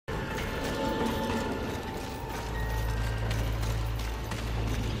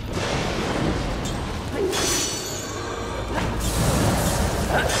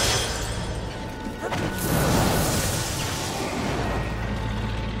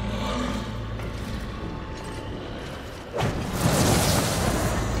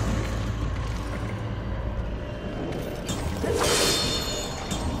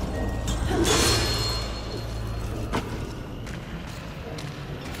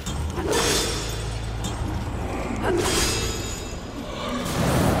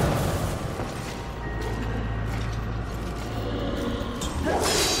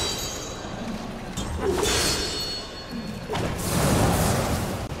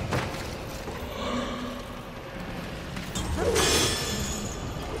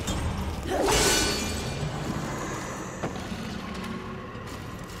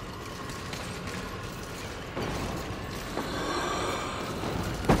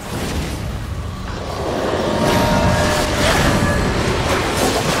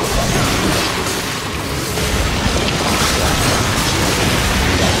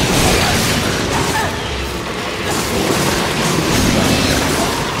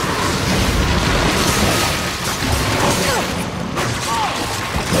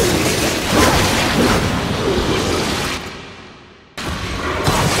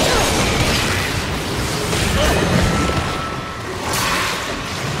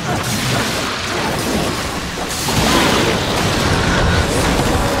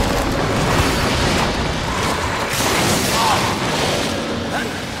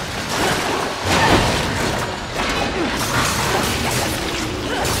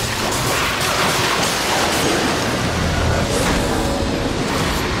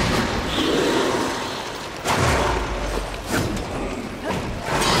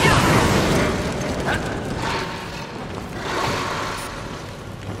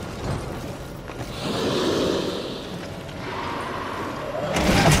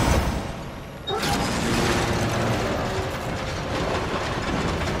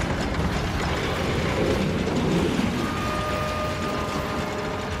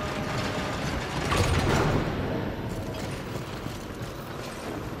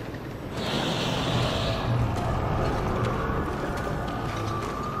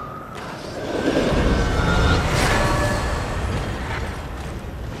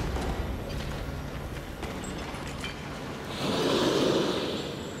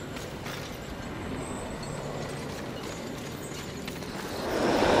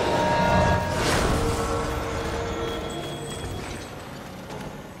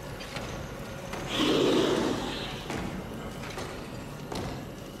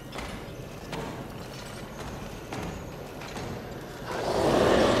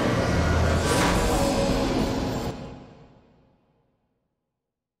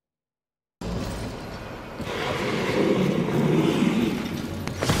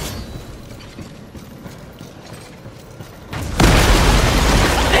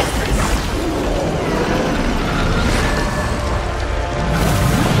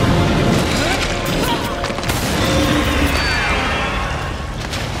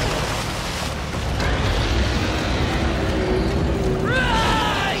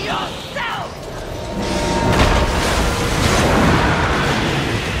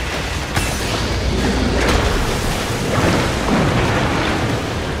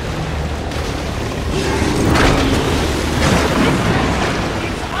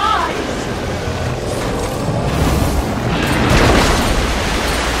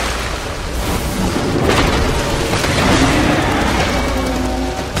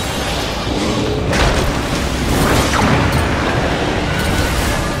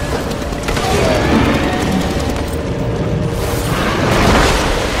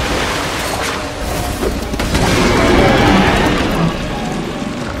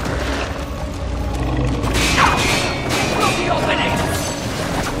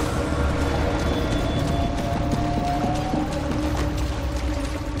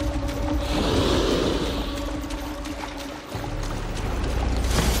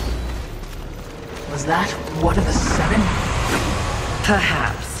Was that one of the 7?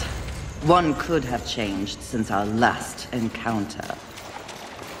 Perhaps. One could have changed since our last encounter.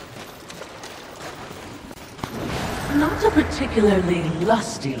 Not a particularly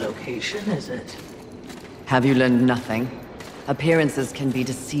lusty location, is it? Have you learned nothing? Appearances can be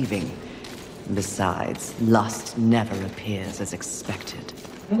deceiving. Besides, lust never appears as expected.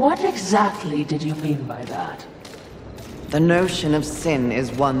 What exactly did you mean by that? The notion of sin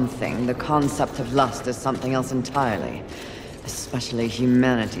is one thing, the concept of lust is something else entirely. Especially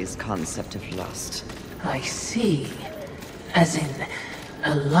humanity's concept of lust. I see. As in,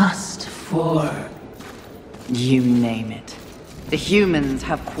 a lust for... You name it. The humans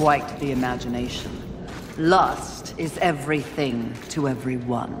have quite the imagination. Lust is everything to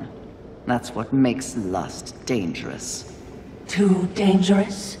everyone. That's what makes lust dangerous. Too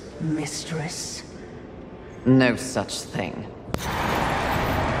dangerous, mistress? No such thing.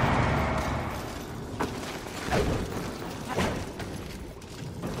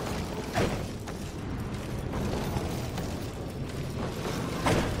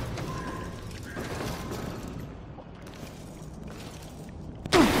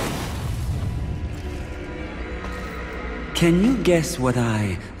 Can you guess what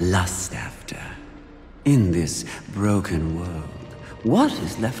I lust after? In this broken world, what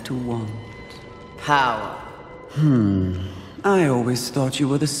is left to want? Power. I always thought you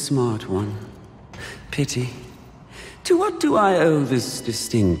were the smart one. Pity. To what do I owe this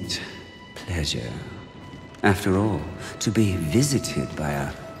distinct pleasure? After all, to be visited by a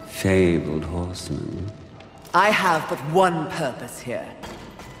fabled horseman. I have but one purpose here.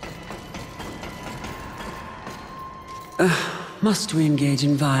 Must we engage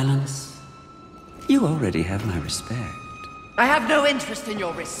in violence? You already have my respect. I have no interest in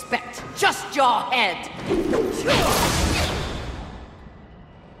your respect, just your head!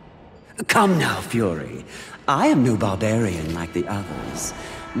 Come now, Fury. I am no barbarian like the others.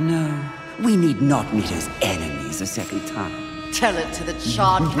 No, we need not meet as enemies a second time. Tell it to the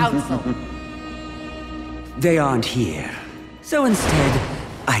Charred Council. They aren't here. So instead,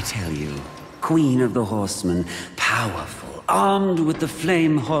 I tell you, Queen of the Horsemen, powerful, armed with the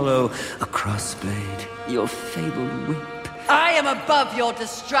flame hollow, a crossblade, your fabled whip. I am above your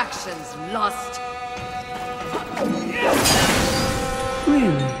distractions, lust.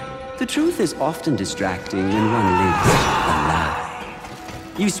 Really? The truth is often distracting when one lives a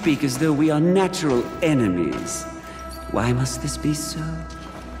lie. You speak as though we are natural enemies. Why must this be so?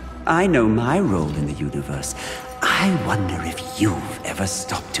 I know my role in the universe. I wonder if you've ever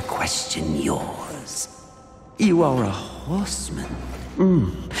stopped to question yours. You are a horseman.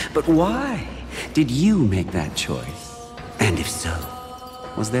 But why did you make that choice? And if so,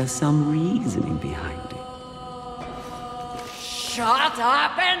 was there some reasoning behind it? Shut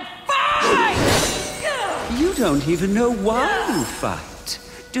up and fight! You don't even know why you fight,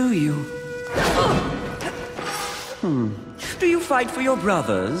 do you? Do you fight for your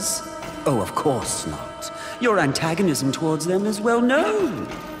brothers? Oh, of course not. Your antagonism towards them is well known.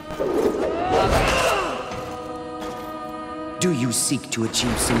 Do you seek to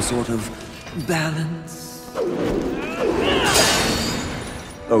achieve some sort of balance?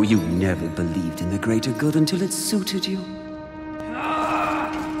 Oh, you never believed in the greater good until it suited you.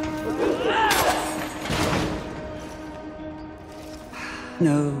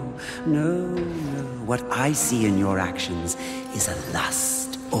 No. What I see in your actions is a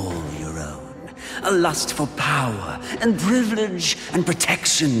lust all your own. A lust for power and privilege and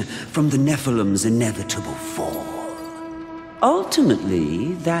protection from the Nephilim's inevitable fall.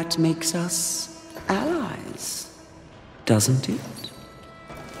 Ultimately, that makes us allies, doesn't it?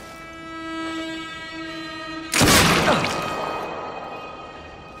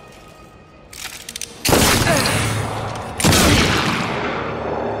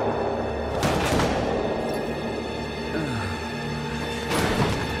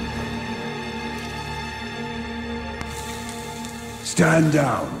 Stand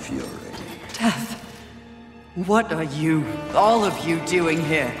down, Fury. Death. What are you, all of you, doing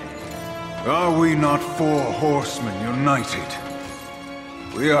here? Are we not four horsemen united?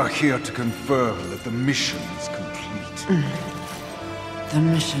 We are here to confirm that the mission is complete. The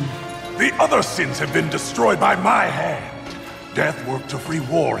mission. The other sins have been destroyed by my hand. Death worked to free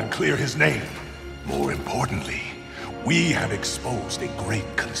War and clear his name. More importantly, we have exposed a great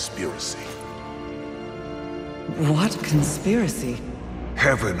conspiracy. What conspiracy?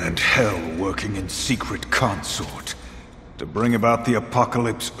 Heaven and hell working in secret consort to bring about the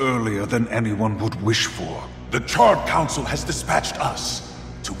apocalypse earlier than anyone would wish for. The Charred Council has dispatched us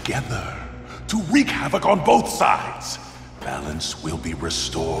together to wreak havoc on both sides. Balance will be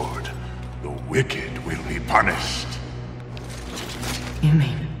restored. The wicked will be punished. You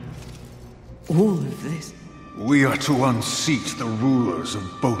mean all of this? We are to unseat the rulers of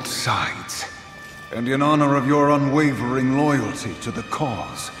both sides. And in honor of your unwavering loyalty to the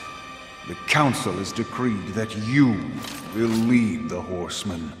cause, the Council has decreed that you will lead the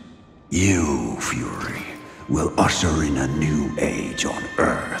Horsemen. You, Fury, will usher in a new age on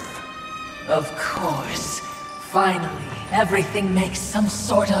Earth. Of course. Finally, everything makes some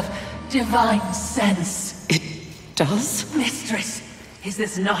sort of divine sense. It does? Mistress, is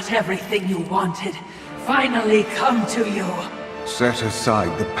this not everything you wanted? Finally come to you. Set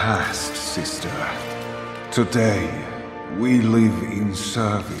aside the past, sister. Today, we live in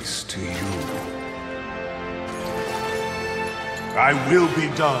service to you. I will be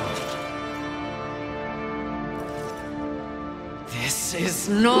done. This is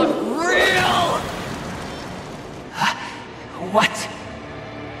not real! What?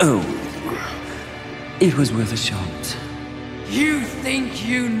 Oh, it was worth a shot. You think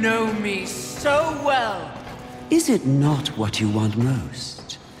you know me so well! Is it not what you want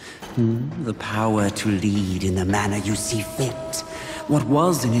most? The power to lead in the manner you see fit. What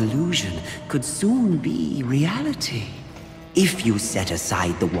was an illusion could soon be reality. If you set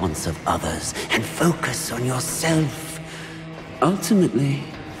aside the wants of others and focus on yourself. Ultimately,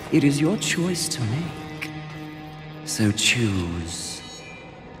 it is your choice to make. So choose.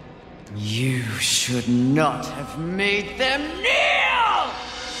 You should not have made them kneel!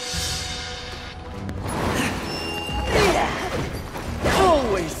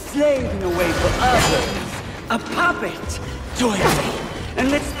 Always slaving away for others. A puppet. Join me, and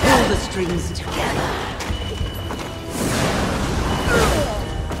let's pull the strings together.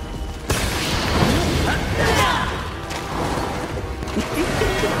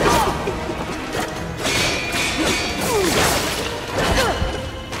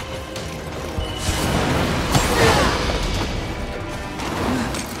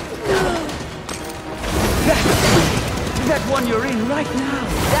 That one you're in right now.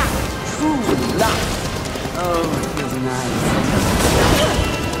 That's true love. Oh, it feels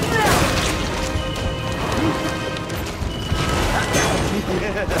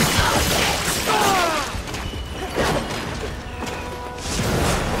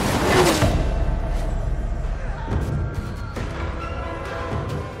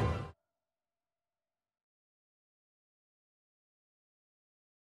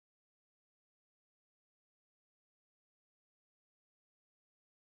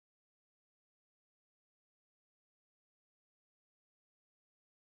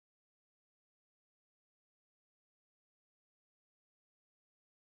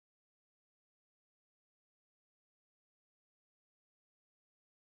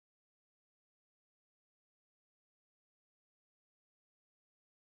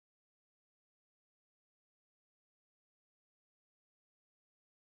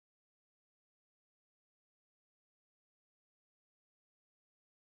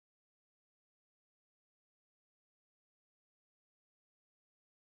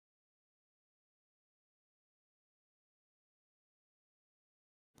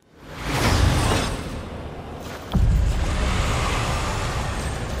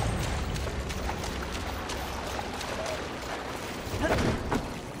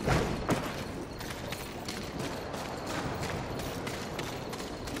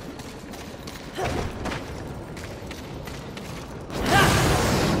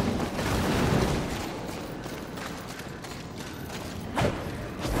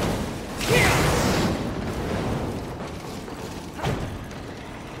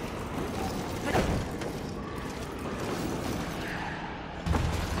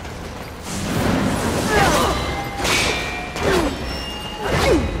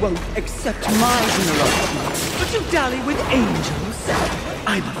won't accept my generosity, but you dally with angels.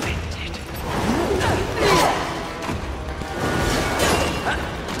 I'm offended.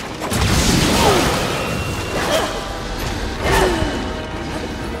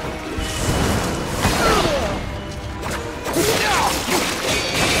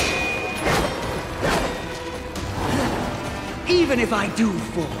 Even if I do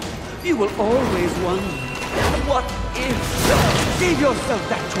fall, you will always wonder, what if? Save yourself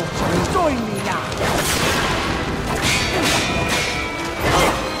that torture and join me now!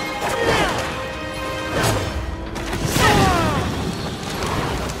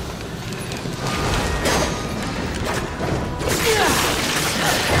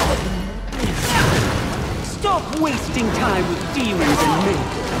 Stop wasting time with demons and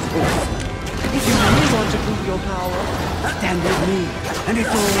maidens, Horseman. If you really want to prove your power, stand with me, and it's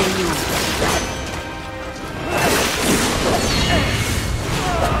all you.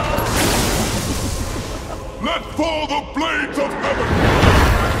 Let fall the blades of heaven!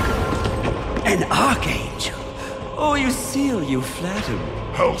 An archangel? Oh, you seal, you flatter me.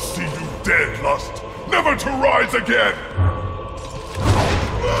 Hell see you dead, Lust, never to rise again!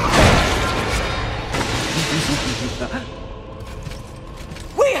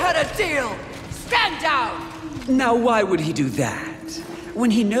 We had a deal! Stand down! Now why would he do that? When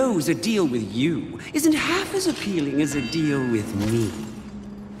he knows a deal with you isn't half as appealing as a deal with me.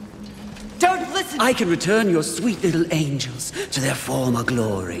 Don't listen! I can return your sweet little angels to their former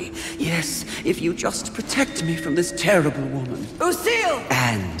glory. Yes, if you just protect me from this terrible woman. Lucille!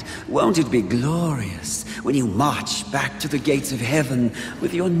 And won't it be glorious when you march back to the gates of heaven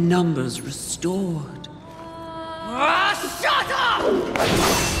with your numbers restored? Shut up!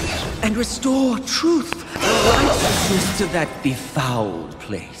 And restore truth and righteousness to that befouled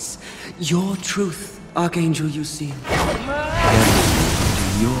place. Your truth, Archangel Lucille.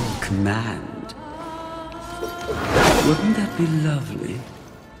 Your command. Wouldn't that be lovely?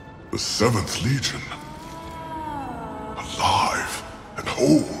 The 7th Legion. Alive and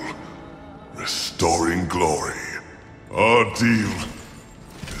whole. Restoring glory. Our deal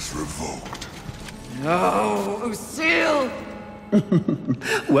is revoked. No, Lucille!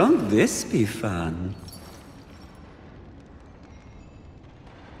 Won't this be fun?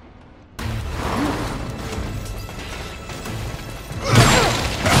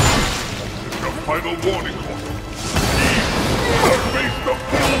 Final warning call. Face the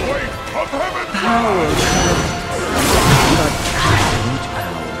full weight of heaven! Power! But absolute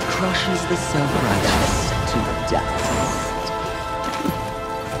power crushes the self-righteous to dust.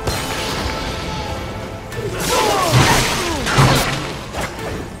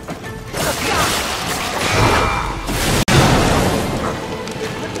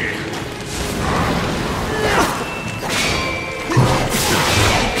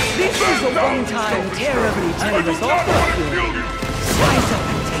 One-time, terribly generous offer. Rise up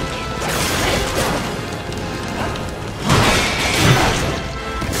and take it.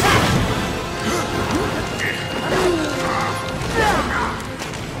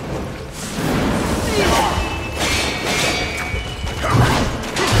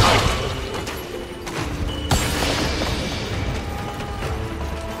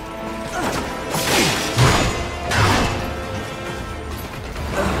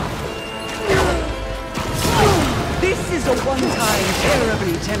 A one-time,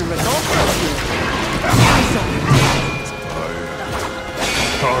 terribly generous offer. Rise up and take it.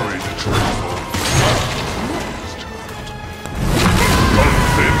 Sorry to transform. Some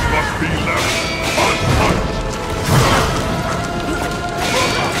sins must be left untouched.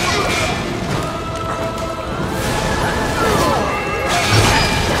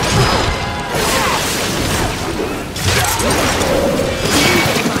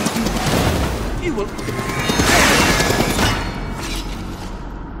 You will...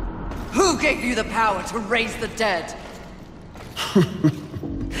 Who gave you the power to raise the dead?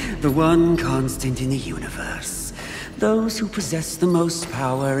 The one constant in the universe. Those who possess the most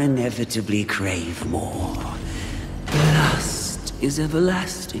power inevitably crave more. Lust is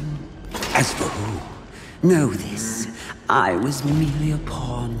everlasting. As for who, know this. I was merely a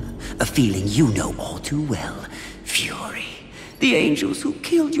pawn. A feeling you know all too well. Fury. The angels who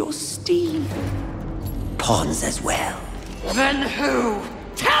killed your Steve. Pawns as well. Then who?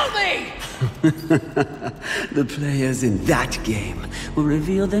 Tell me! The players in that game will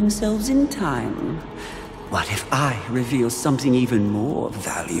reveal themselves in time. What if I reveal something even more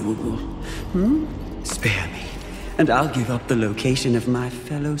valuable? Spare me, and I'll give up the location of my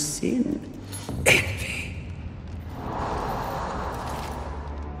fellow sin. Envy.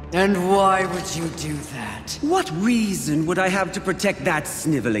 And why would you do that? What reason would I have to protect that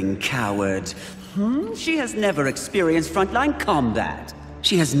sniveling coward? She has never experienced frontline combat.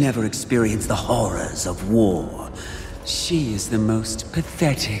 She has never experienced the horrors of war. She is the most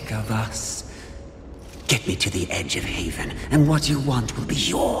pathetic of us. Get me to the edge of Haven, and what you want will be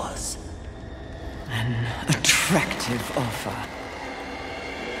yours. An attractive offer.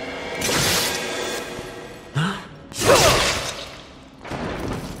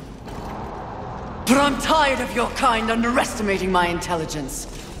 But I'm tired of your kind underestimating my intelligence.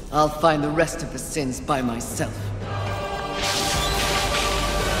 I'll find the rest of the sins by myself.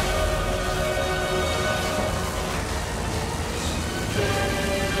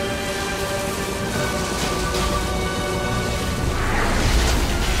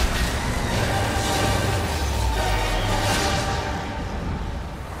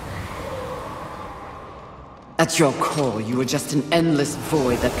 At your core, you were just an endless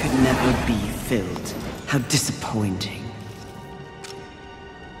void that could never be filled. How disappointing.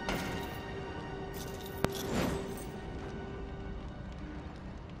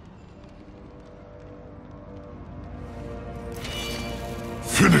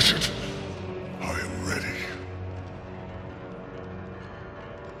 Finish it. I am ready.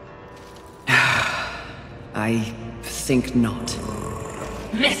 I think not.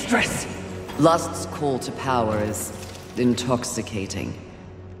 Mistress! Lust's call to power is intoxicating.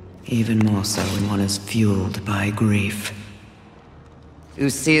 Even more so when one is fueled by grief.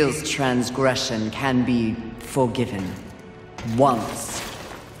 Usil's transgression can be forgiven. Once.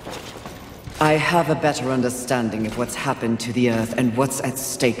 I have a better understanding of what's happened to the Earth and what's at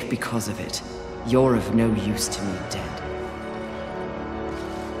stake because of it. You're of no use to me, dead.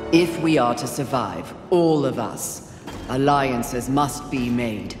 If we are to survive, all of us, alliances must be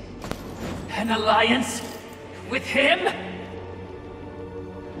made. An alliance? With him?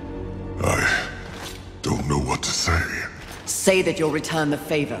 I don't know what to say. Say that you'll return the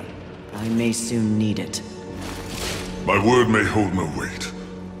favor. I may soon need it. My word may hold no weight,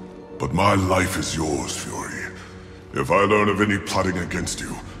 but my life is yours, Fury. If I learn of any plotting against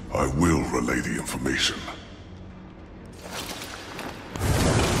you, I will relay the information.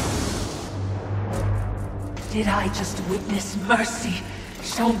 Did I just witness mercy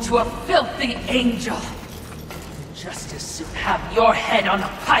shown to a filthy angel? Just as soon have your head on a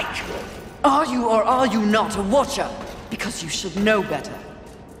pike! Are you or are you not a Watcher? Because you should know better.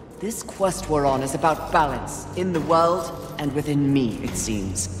 This quest we're on is about balance, in the world and within me, it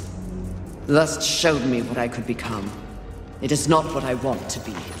seems. Lust showed me what I could become. It is not what I want to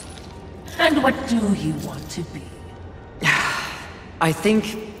be. And what do you want to be? I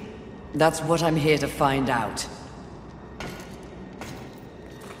think that's what I'm here to find out.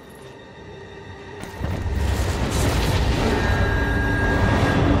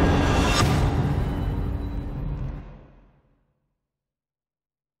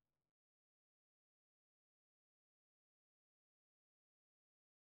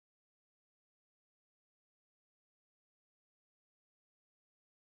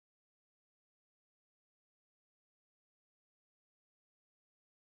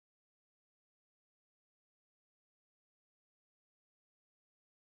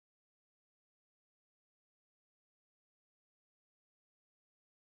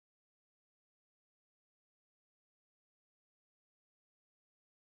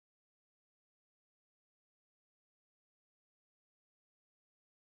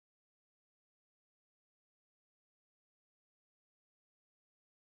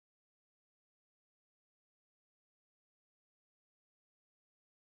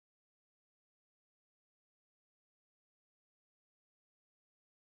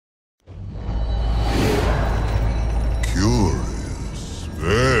 Curious,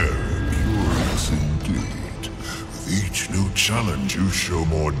 very curious indeed. With each new challenge, you show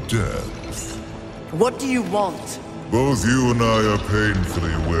more depth. What do you want? Both you and I are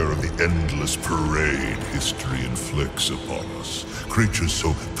painfully aware of the endless parade history inflicts upon us. Creatures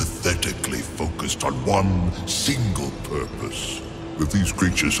so pathetically focused on one single purpose. But these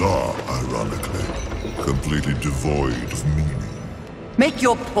creatures are, ironically, completely devoid of meaning. Make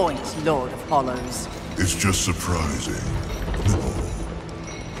your point, Lord of Hollows. It's just surprising. No.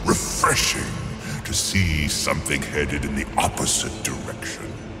 Refreshing to see something headed in the opposite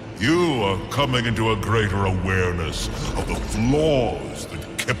direction. You are coming into a greater awareness of the flaws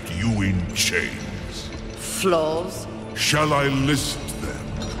that kept you in chains. Flaws? Shall I list them?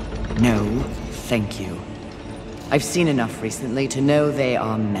 No, thank you. I've seen enough recently to know they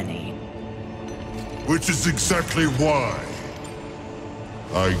are many. Which is exactly why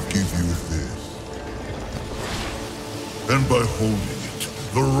I give you this. And by holding it,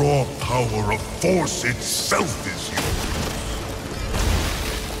 the raw power of Force itself is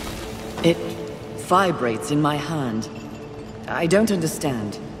yours. It vibrates in my hand. I don't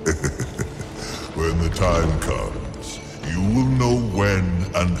understand. When the time comes, you will know when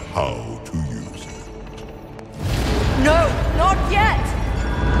and how to use it. No, not yet!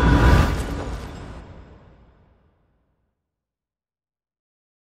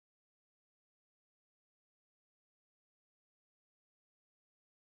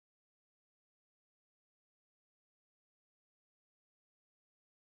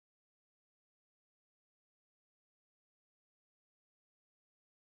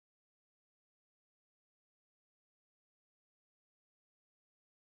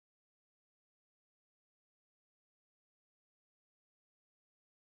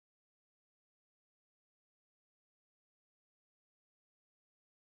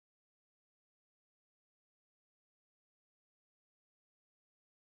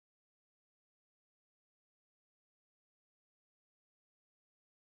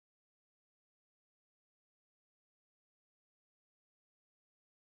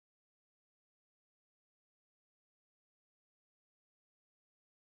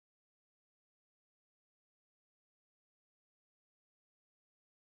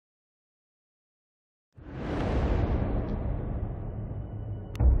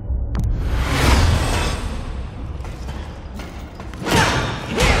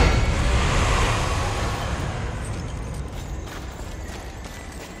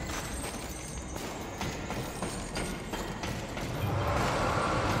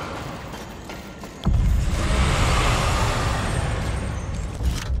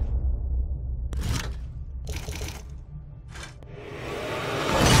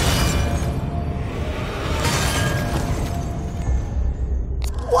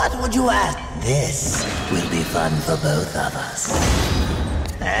 would you ask? This will be fun for both of us.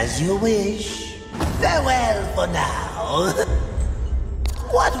 As you wish. Farewell for now.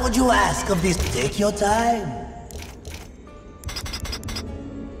 What would you ask of this? Take your time.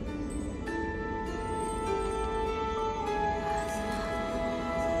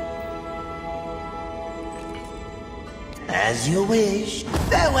 As you wish.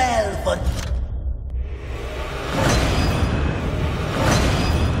 Farewell for now.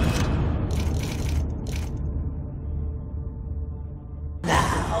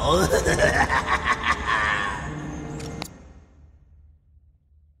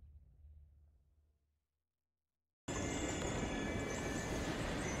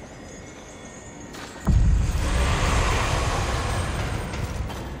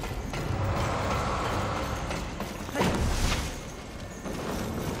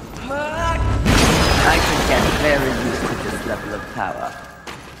 I could get very used to this level of power.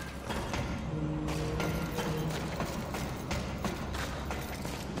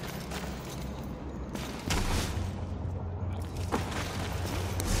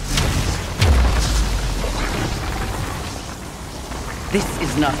 This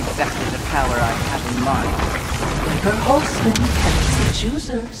is not exactly the power I have in mind. Her Horseman tempts the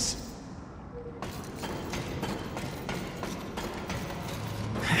choosers.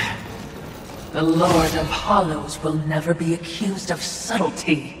 The Lord of Hollows will never be accused of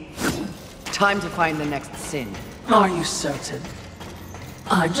subtlety. Time to find the next sin. Are you certain?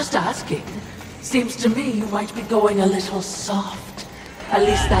 I'm just asking. Seems to me you might be going a little soft. At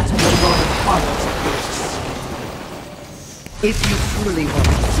least that's what the Lord of Hollows appears to see. If you truly want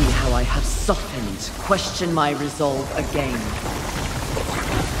to see how I have softened, question my resolve again.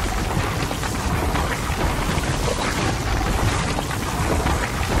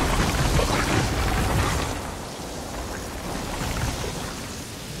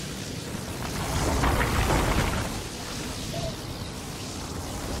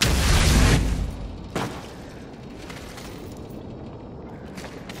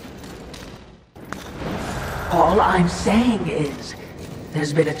 All I'm saying is,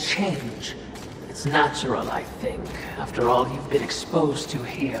 there's been a change. It's natural, I think, after all you've been exposed to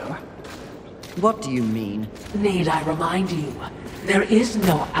here. What do you mean? Need I remind you, there is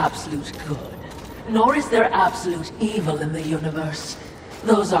no absolute good, nor is there absolute evil in the universe.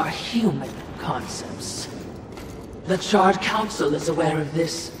 Those are human concepts. The Charred Council is aware of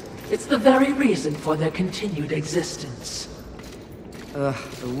this. It's the very reason for their continued existence. The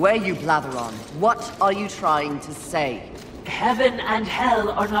way you blather on. What are you trying to say? Heaven and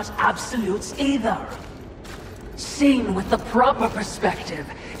hell are not absolutes either. Seen with the proper perspective,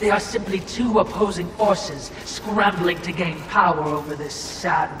 they are simply two opposing forces scrambling to gain power over this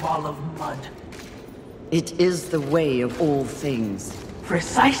sad wall of mud. It is the way of all things.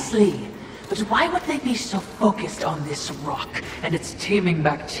 Precisely. But why would they be so focused on this rock and its teeming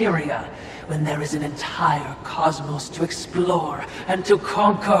bacteria when there is an entire cosmos to explore and to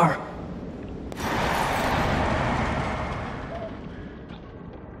conquer?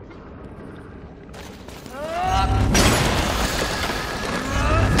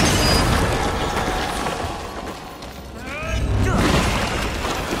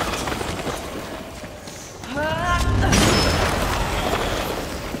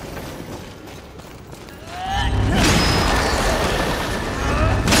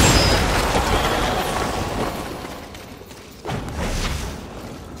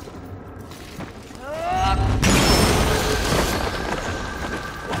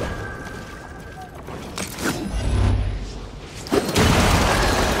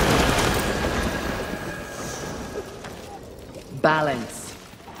 Balance.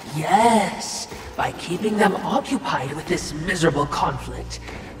 Yes, by keeping them occupied with this miserable conflict,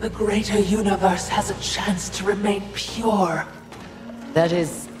 the greater universe has a chance to remain pure. That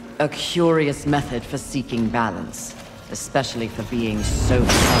is a curious method for seeking balance, especially for being so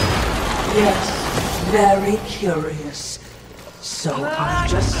powerful. Yes, very curious. So I'm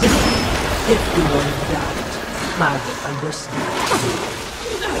just saying, if you were in doubt, I would understand.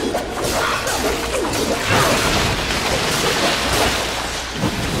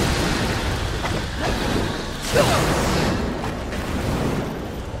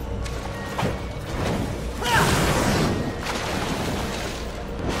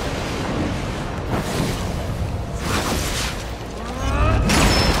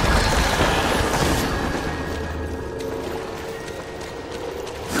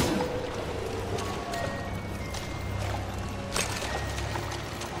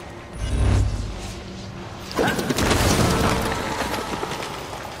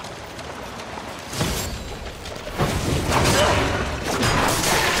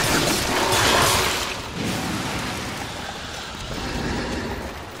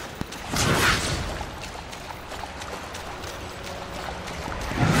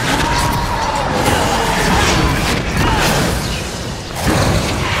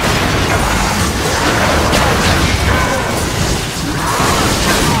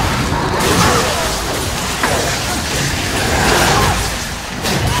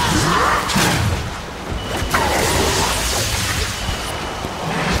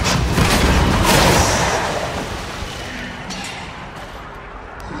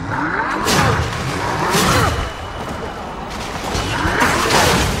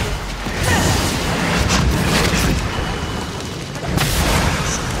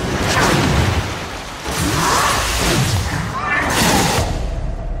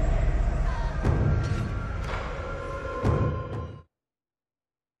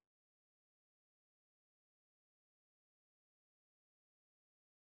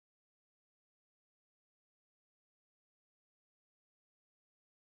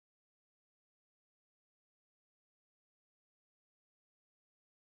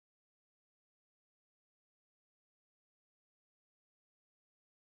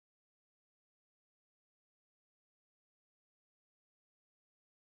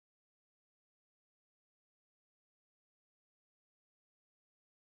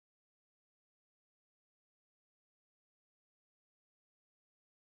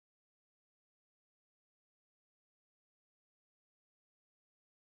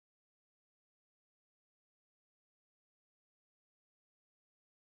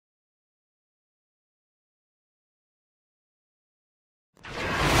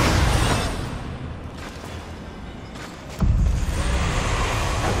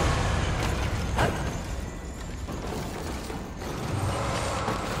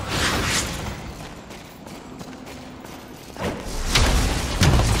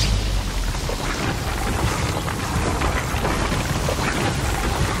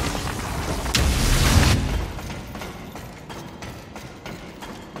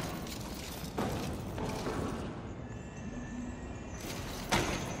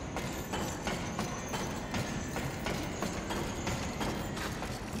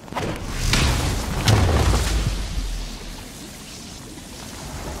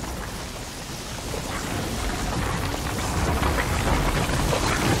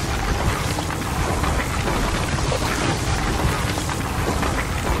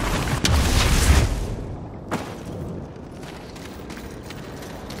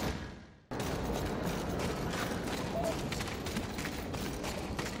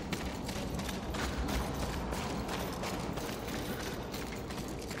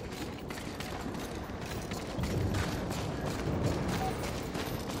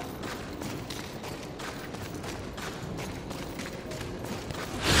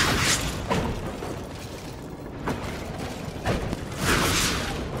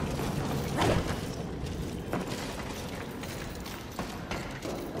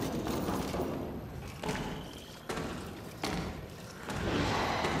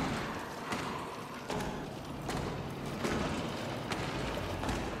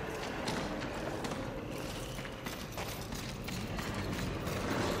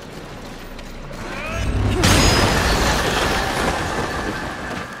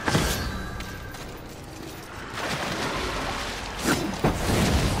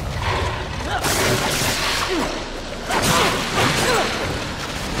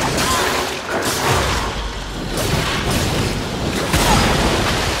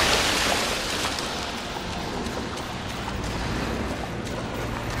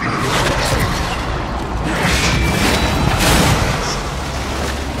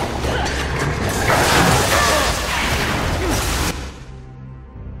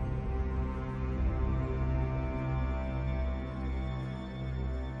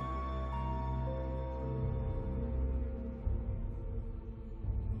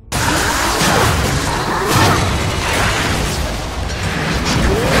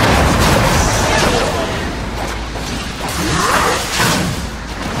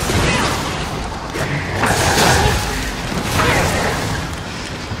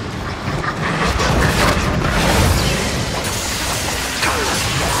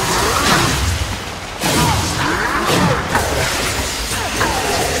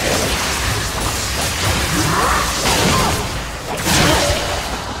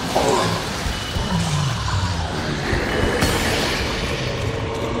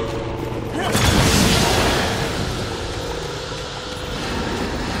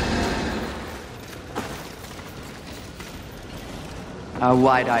 Our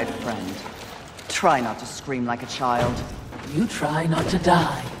wide-eyed friend. Try not to scream like a child. You try not to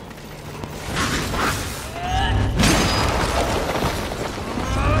die.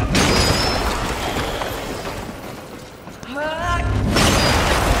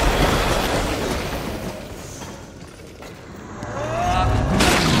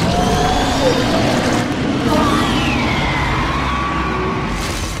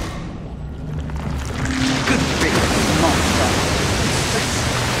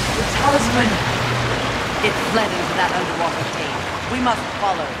 It fled into that underwater cave. We must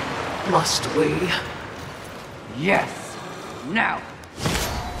follow. Must we? Yes. Now.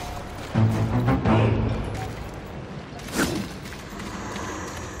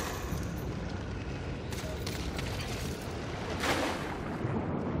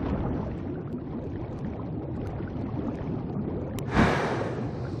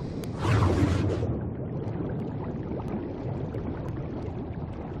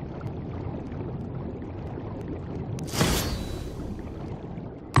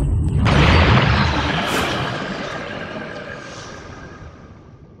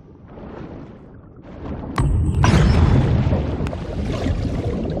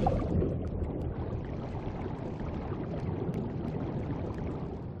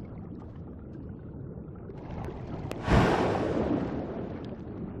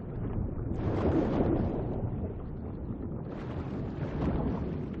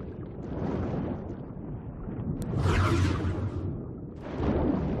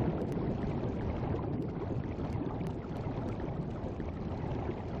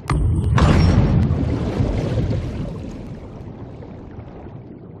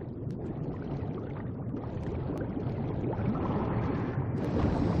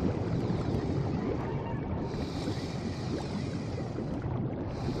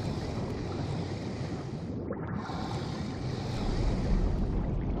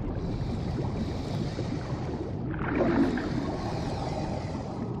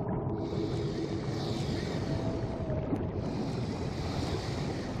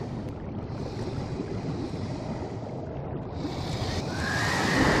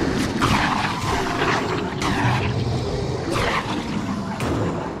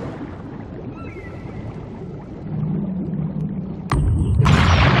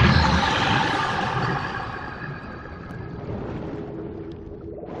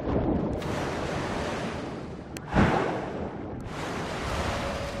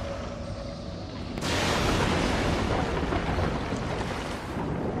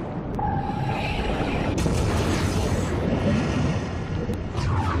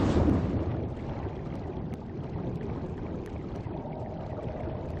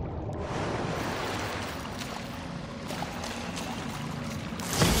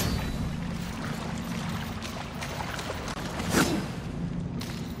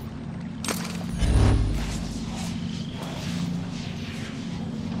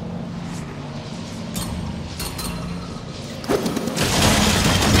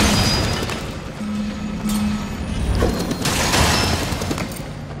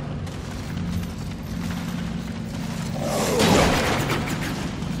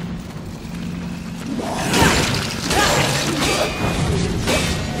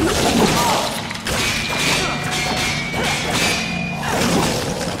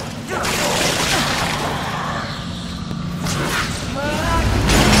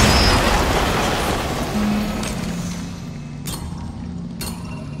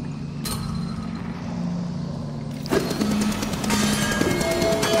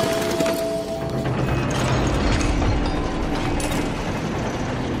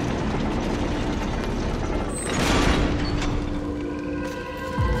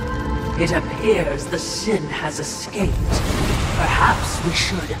 It appears the sin has escaped. Perhaps we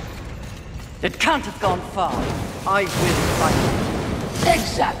should... It can't have gone far. I will fight.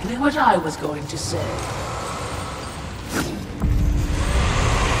 Exactly what I was going to say.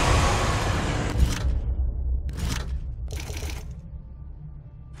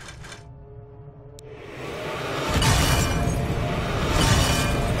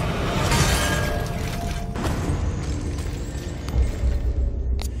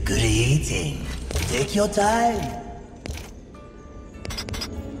 Good eating. Take your time.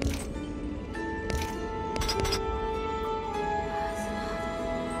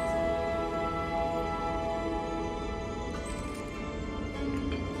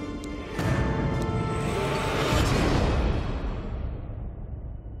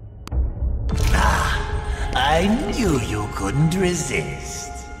 I knew you couldn't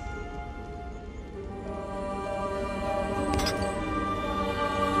resist.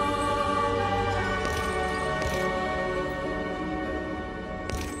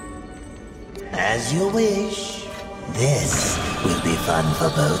 As you wish. This will be fun for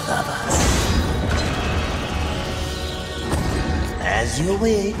both of us. As you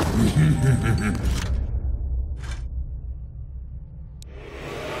wish.